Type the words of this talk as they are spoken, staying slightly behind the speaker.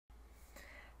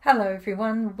Hello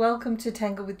everyone, welcome to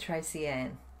Tangle with Tracy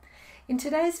Anne. In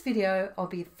today's video I'll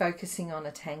be focusing on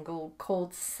a tangle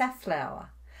called SAFFLOWER,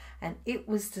 and it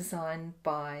was designed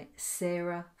by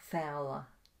Sarah Fowler.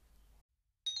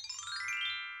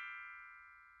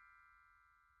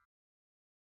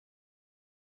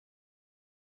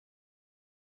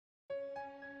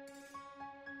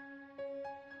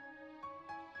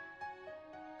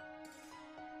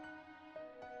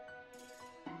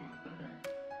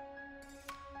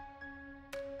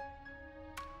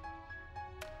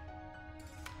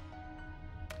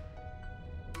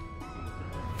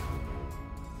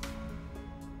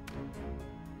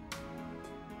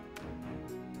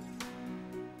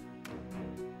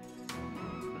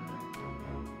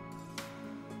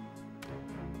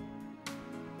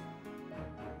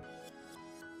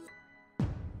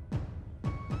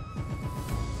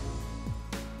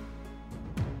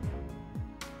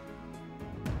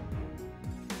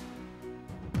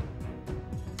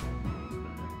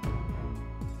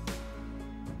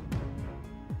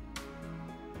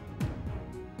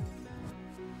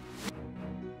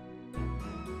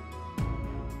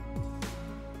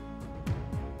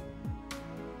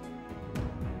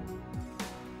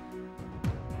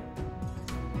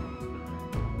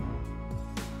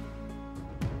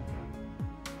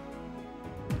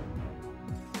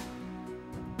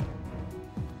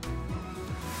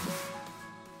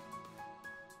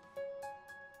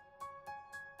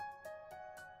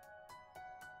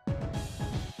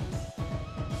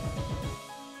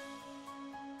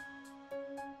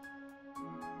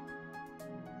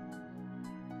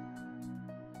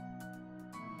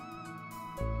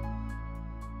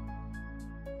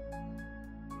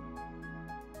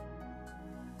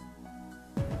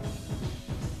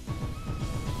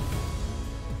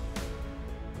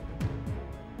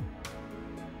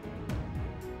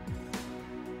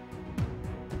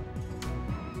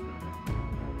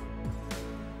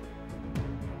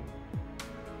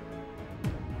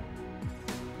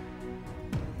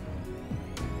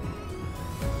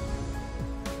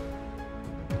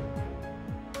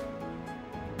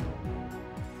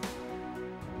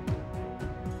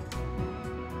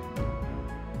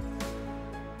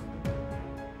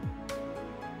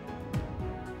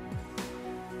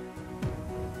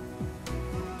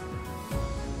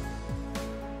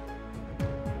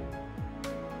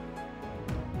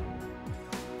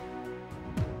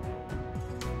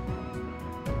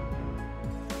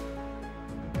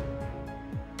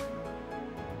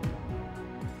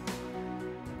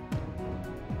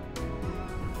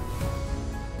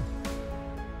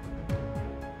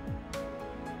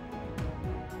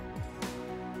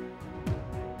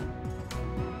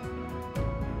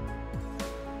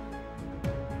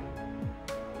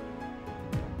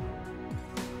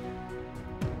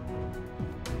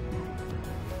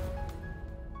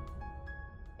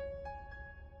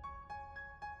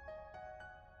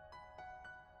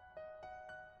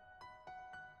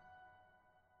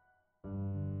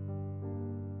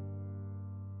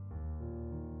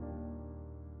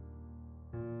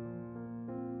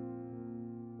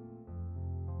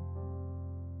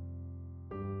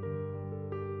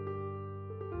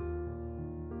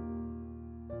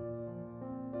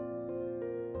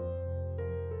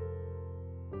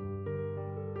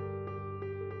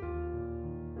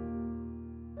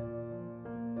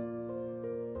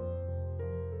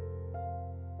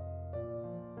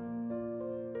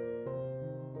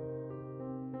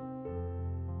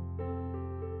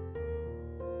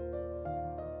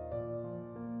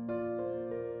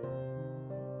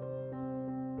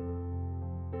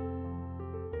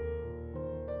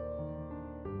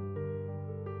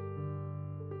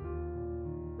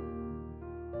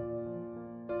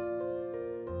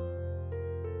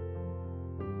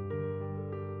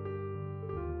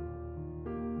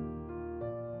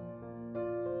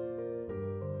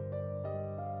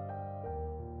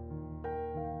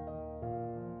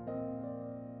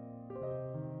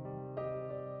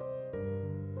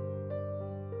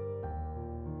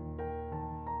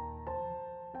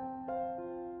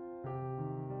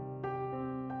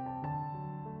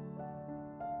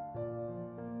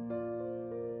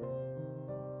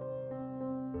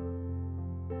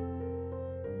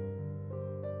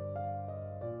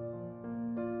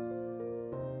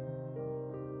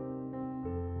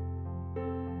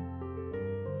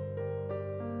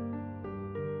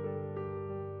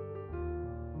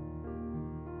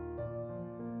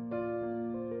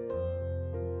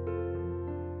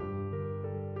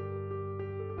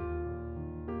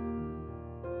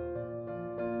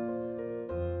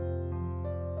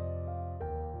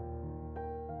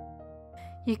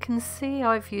 You can see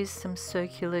I've used some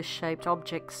circular shaped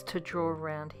objects to draw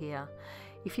around here.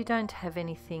 If you don't have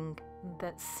anything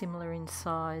that's similar in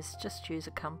size, just use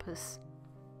a compass.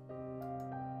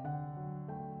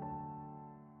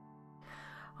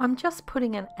 I'm just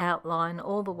putting an outline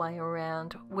all the way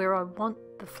around where I want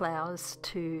the flowers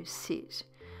to sit,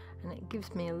 and it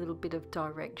gives me a little bit of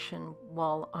direction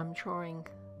while I'm drawing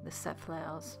the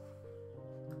safflowers.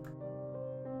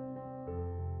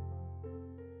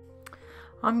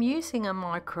 I'm using a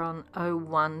micron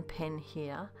 01 pen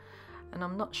here, and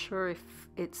I'm not sure if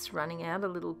it's running out a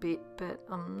little bit, but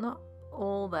I'm not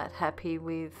all that happy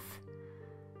with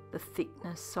the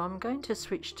thickness, so I'm going to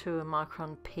switch to a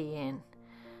micron PN,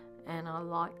 and I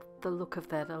like the look of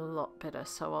that a lot better,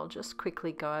 so I'll just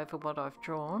quickly go over what I've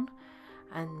drawn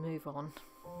and move on.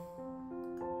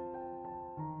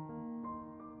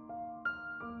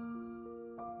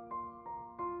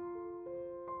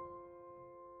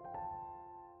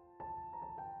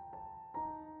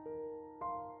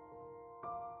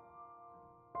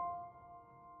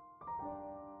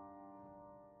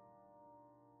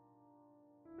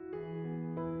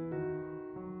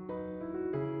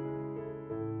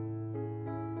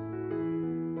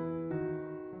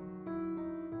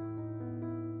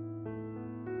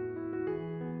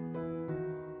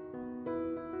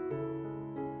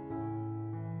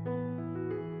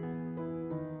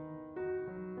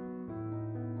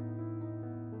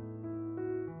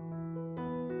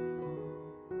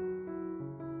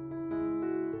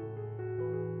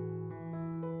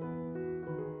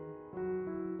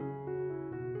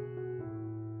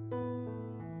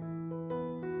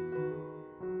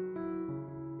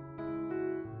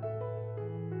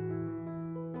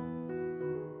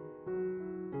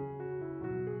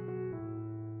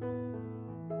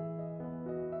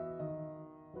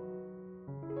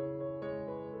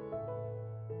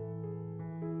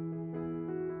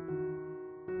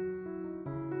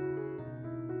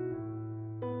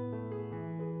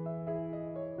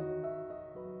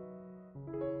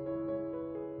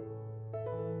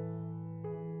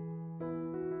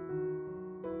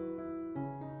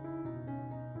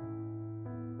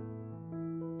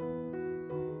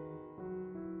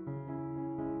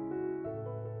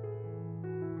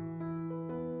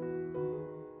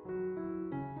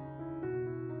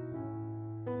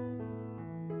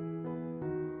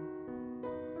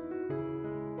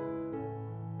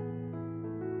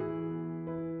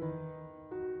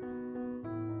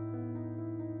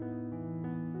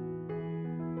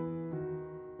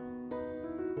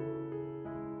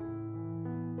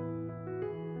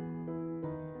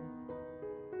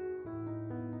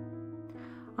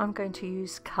 I'm going to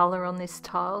use colour on this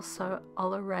tile, so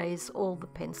I'll erase all the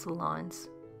pencil lines.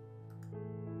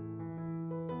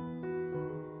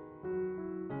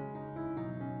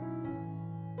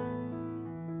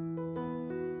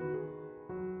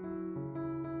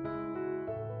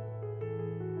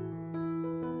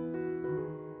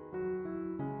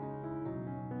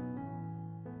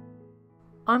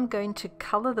 I'm going to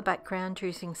colour the background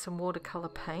using some watercolour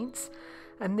paints,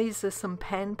 and these are some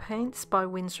pan paints by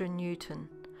Winsor & Newton.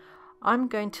 I'm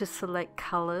going to select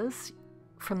colours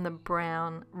from the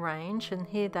brown range, and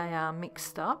here they are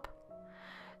mixed up.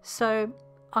 So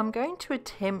I'm going to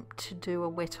attempt to do a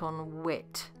wet on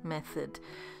wet method.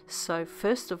 So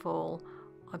first of all,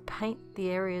 I paint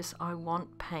the areas I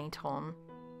want paint on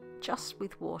just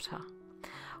with water.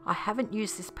 I haven't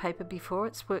used this paper before.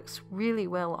 It works really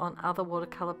well on other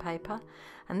watercolour paper,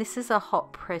 and this is a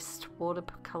hot pressed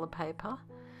watercolour paper,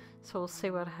 so we'll see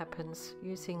what happens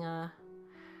using a...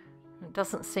 It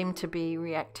doesn't seem to be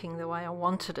reacting the way I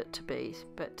wanted it to be,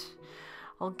 but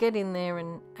I'll get in there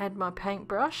and add my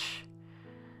paintbrush,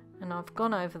 and I've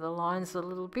gone over the lines a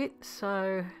little bit,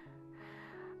 so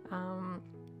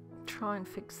try and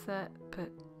fix that,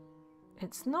 but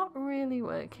it's not really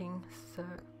working, so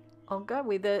I'll go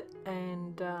with it,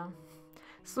 and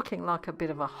it's looking like a bit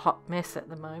of a hot mess at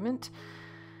the moment.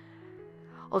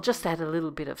 I'll just add a little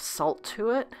bit of salt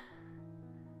to it.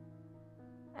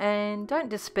 And don't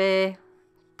despair,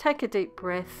 take a deep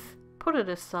breath, put it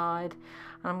aside,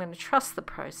 and I'm going to trust the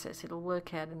process. It'll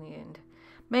work out in the end.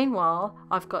 Meanwhile,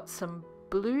 I've got some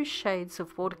blue shades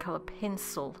of watercolour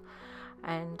pencil,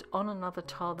 and on another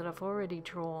tile that I've already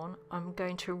drawn, I'm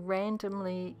going to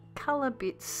randomly colour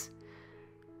bits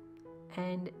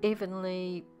and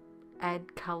evenly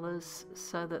add colours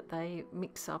so that they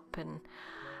mix up, and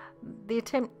the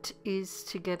attempt is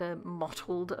to get a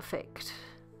mottled effect.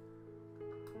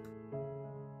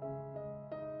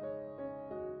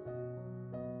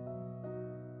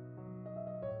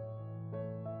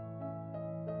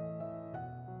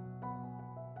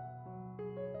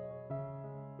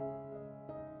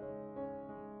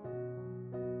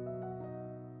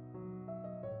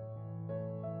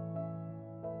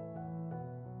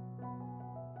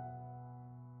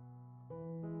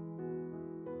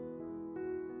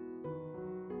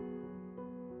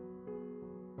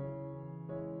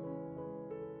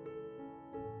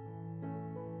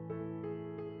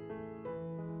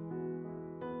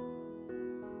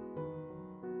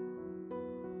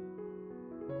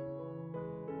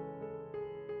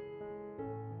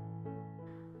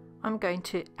 I'm going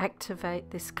to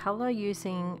activate this colour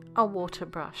using a water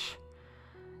brush.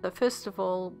 So first of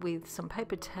all, with some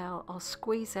paper towel, I'll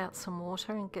squeeze out some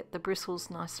water and get the bristles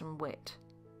nice and wet.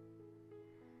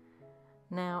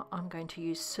 Now I'm going to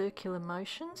use circular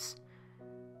motions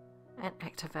and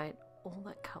activate all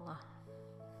that colour.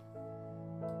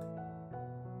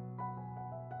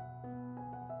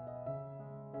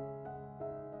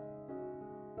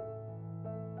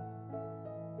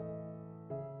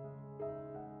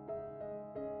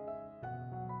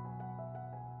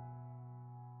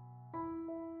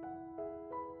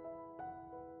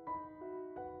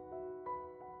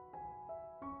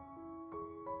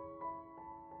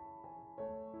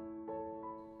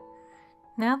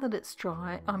 Now that it's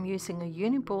dry, I'm using a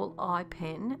Uniball eye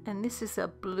pen, and this is a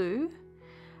blue,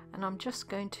 and I'm just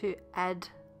going to add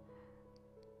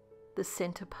the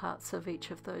centre parts of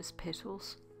each of those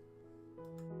petals.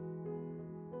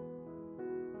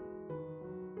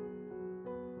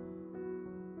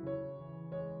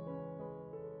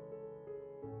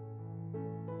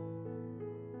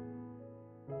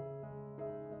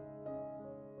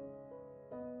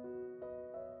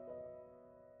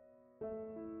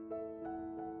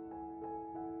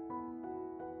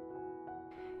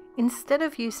 Instead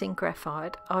of using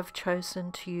graphite, I've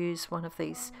chosen to use one of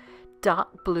these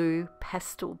dark blue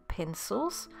pastel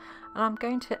pencils, and I'm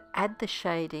going to add the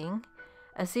shading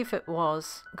as if it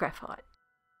was graphite.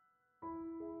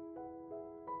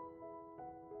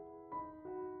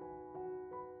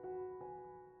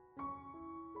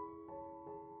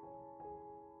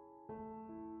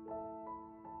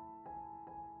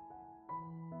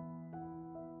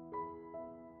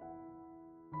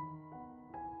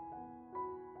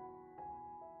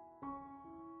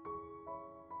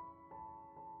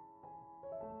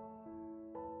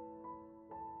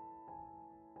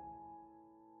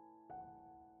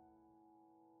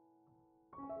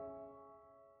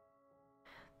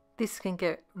 This can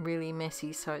get really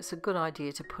messy, so it's a good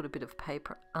idea to put a bit of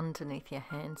paper underneath your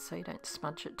hand so you don't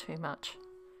smudge it too much.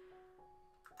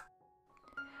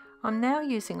 I'm now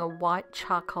using a white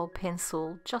charcoal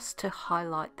pencil just to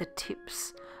highlight the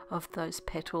tips of those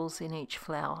petals in each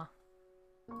flower.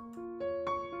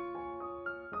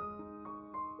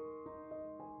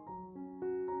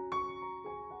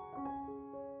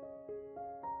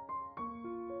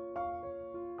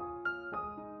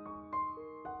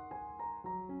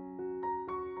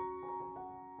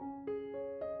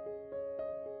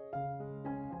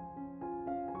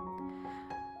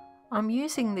 I'm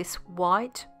using this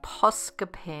white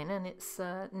Posca pen, and it's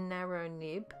a narrow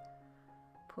nib,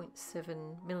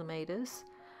 0.7 millimeters,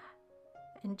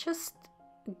 and just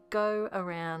go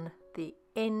around the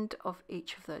end of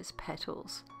each of those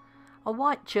petals. A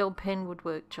white gel pen would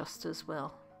work just as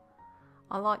well.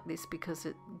 I like this because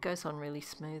it goes on really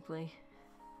smoothly.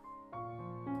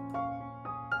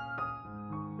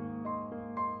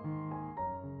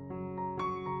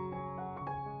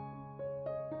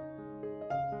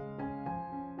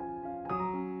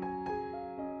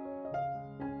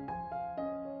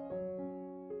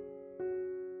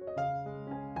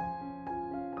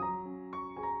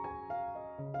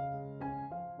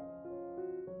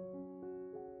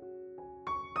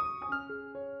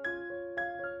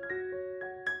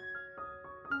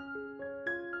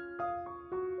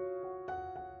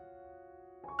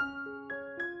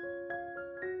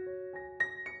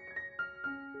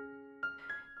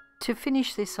 To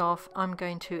finish this off, I'm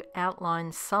going to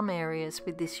outline some areas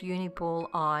with this Uniball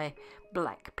eye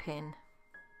black pen.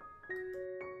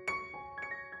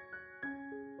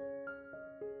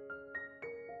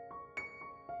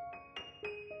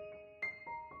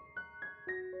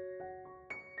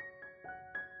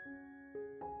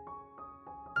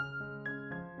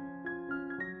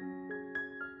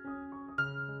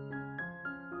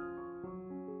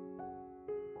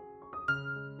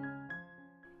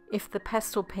 If the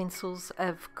pastel pencils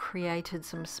have created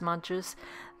some smudges,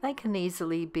 they can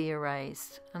easily be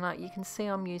erased. And you can see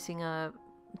I'm using a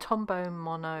Tombow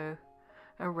Mono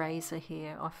eraser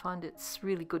here. I find it's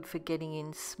really good for getting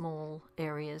in small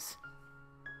areas.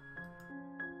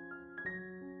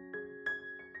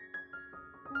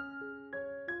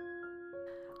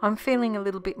 I'm feeling a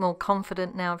little bit more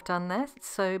confident now I've done that.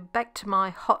 So back to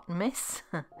my hot mess.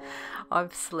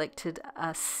 I've selected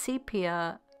a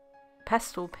sepia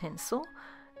pastel pencil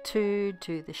to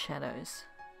do the shadows.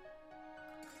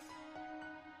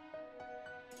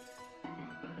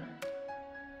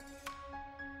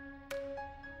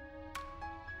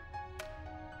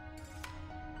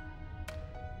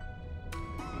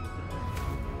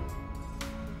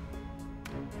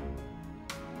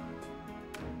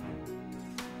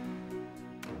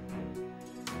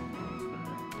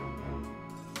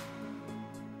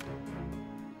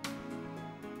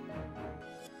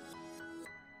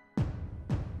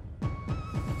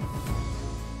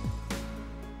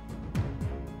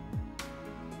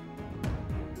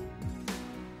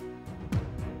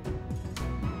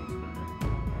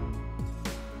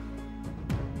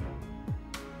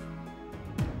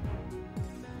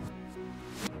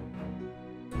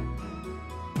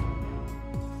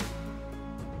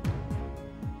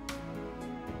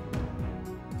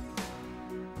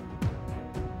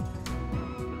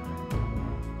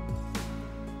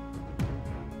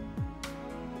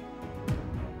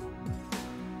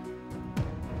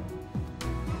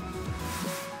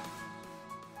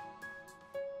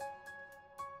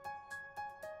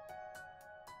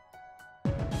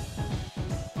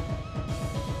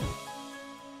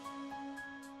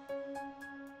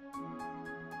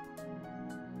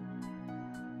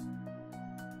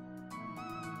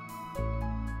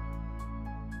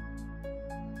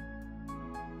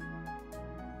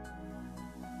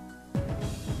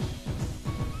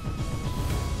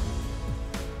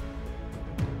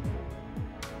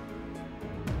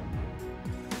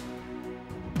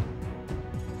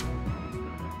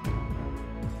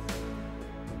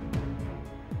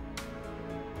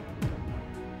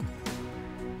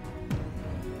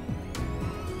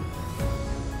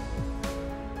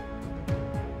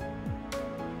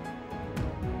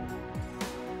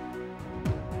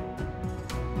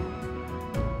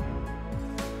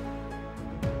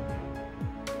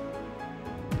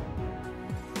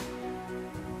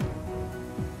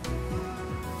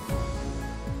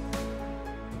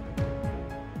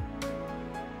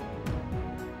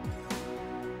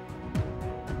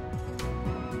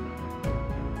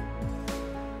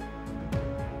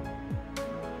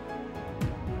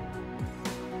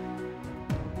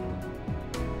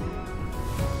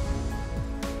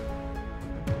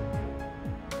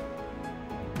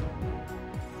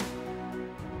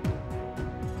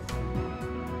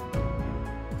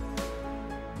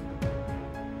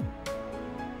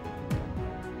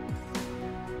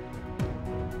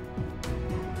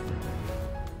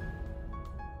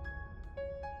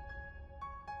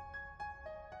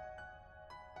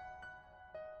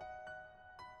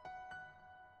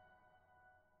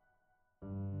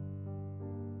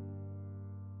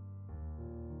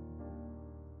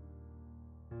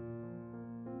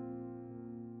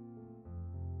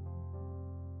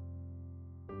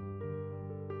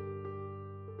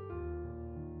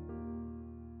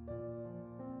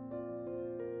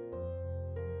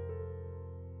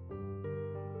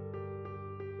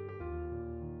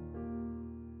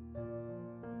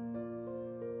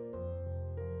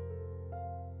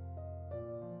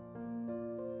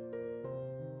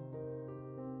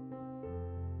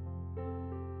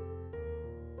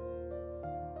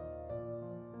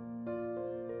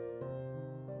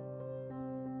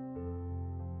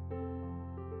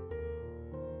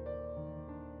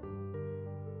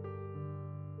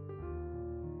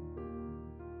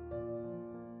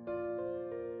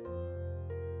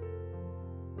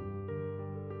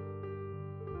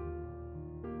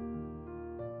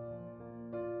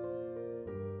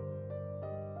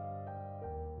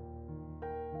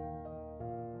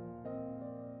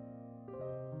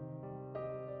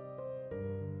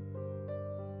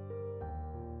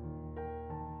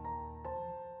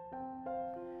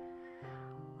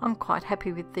 I'm quite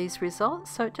happy with these results,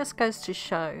 so it just goes to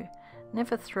show,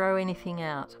 never throw anything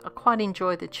out. I quite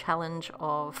enjoy the challenge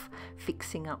of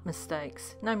fixing up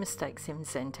mistakes. No mistakes in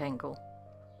Zentangle.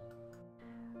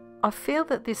 I feel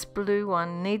that this blue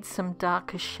one needs some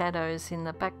darker shadows in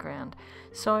the background,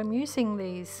 so I'm using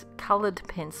these coloured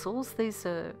pencils. These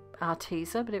are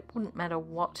Arteza, but it wouldn't matter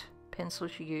what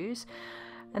pencils you use.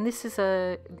 And this is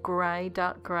a grey,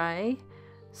 dark grey,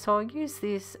 so I'll use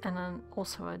this and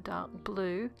also a dark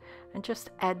blue and just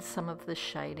add some of the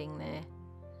shading there.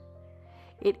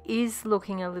 It is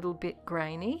looking a little bit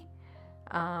grainy,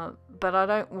 but I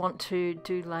don't want to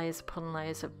do layers upon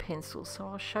layers of pencil, so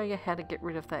I'll show you how to get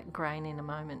rid of that grain in a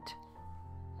moment.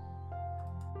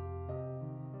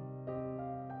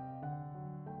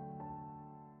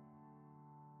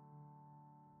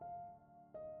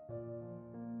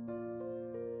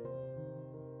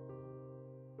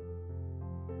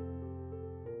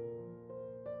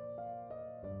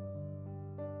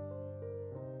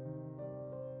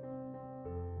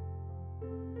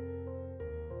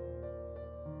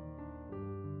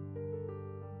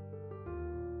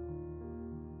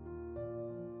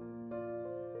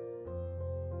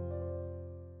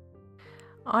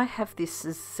 I have this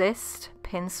Zest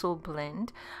pencil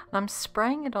blend. I'm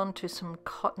spraying it onto some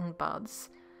cotton buds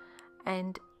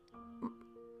and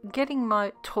getting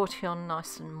my tortillon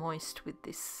nice and moist with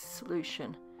this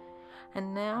solution.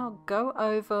 And now go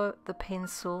over the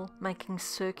pencil making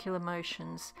circular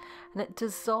motions, and it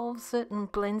dissolves it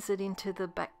and blends it into the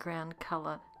background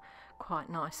colour quite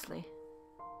nicely.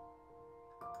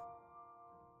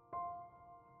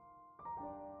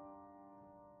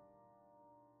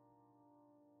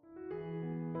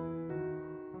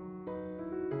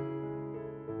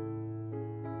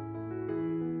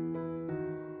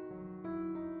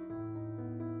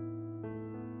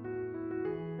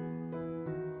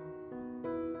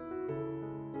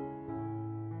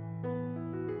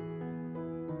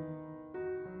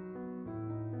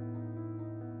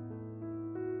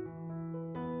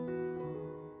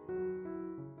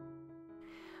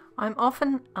 I'm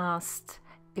often asked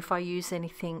if I use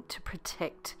anything to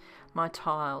protect my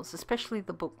tiles, especially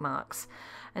the bookmarks,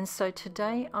 and so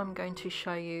today I'm going to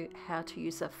show you how to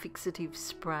use a fixative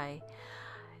spray.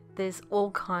 There's all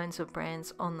kinds of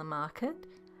brands on the market,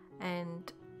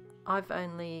 and I've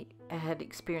only had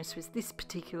experience with this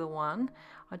particular one.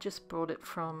 I just bought it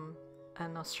from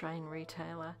an Australian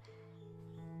retailer.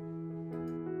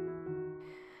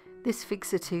 This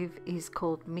fixative is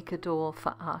called Micador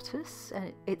for artists,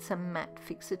 and it's a matte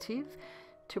fixative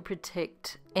to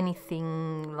protect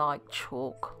anything like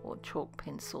chalk or chalk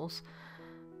pencils.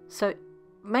 So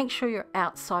make sure you're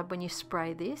outside when you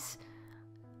spray this.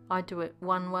 I do it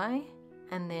one way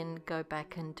and then go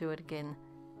back and do it again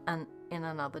and in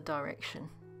another direction.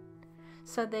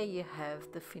 So there you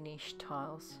have the finished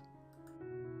tiles.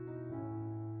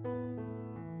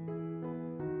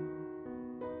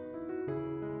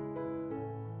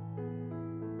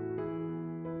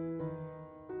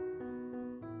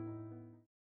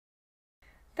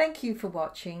 Thank you for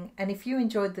watching, and if you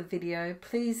enjoyed the video,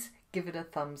 please give it a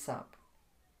thumbs up.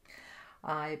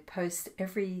 I post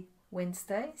every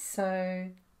Wednesday, so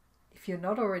if you're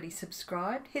not already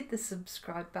subscribed, hit the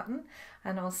subscribe button,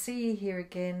 and I'll see you here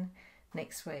again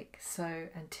next week. So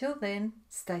until then,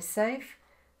 stay safe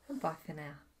and bye for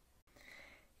now.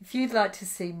 If you'd like to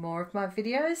see more of my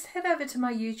videos, head over to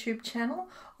my YouTube channel,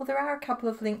 or there are a couple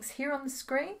of links here on the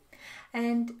screen,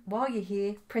 and while you're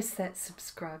here, press that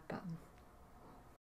subscribe button.